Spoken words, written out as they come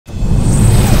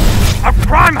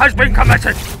crime has been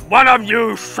committed. One of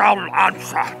you shall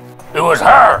answer. It was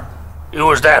her. It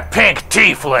was that pink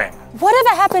tiefling. Whatever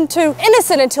happened to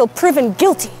innocent until proven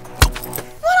guilty?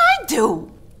 What'd I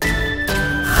do?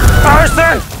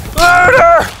 Arson!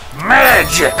 Murder!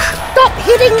 Magic! Stop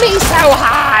hitting me so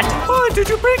hard! Why did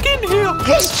you break in here?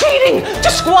 He's cheating!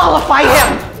 Disqualify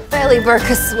him! Barely broke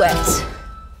a sweat.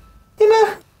 You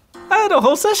know, I had a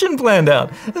whole session planned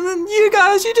out, and then you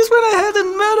just went ahead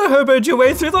and murder herbered your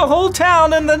way through the whole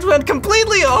town and then went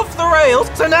completely off the rails.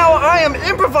 So now I am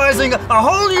improvising a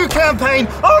whole new campaign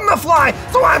on the fly,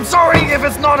 so I'm sorry if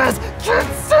it's not as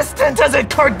consistent as it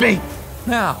could be.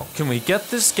 Now, can we get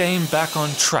this game back on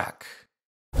track?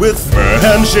 With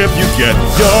friendship, you get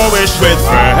your wish. With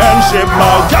friendship,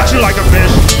 I'll catch you like a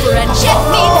fish. Friendship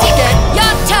means you get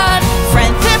your turn.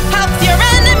 Friendship helps your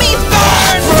enemies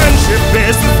burn. Friendship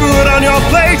is the food on your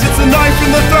plate. It's a knife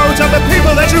in the throat of the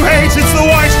people that you hate. It's the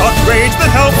white hot rage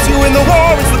that helps you in the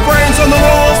war. It's the brains on the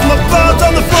walls and the blood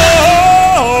on the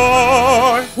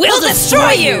floor. We'll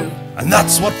destroy you. And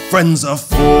that's what friends are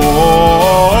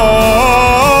for.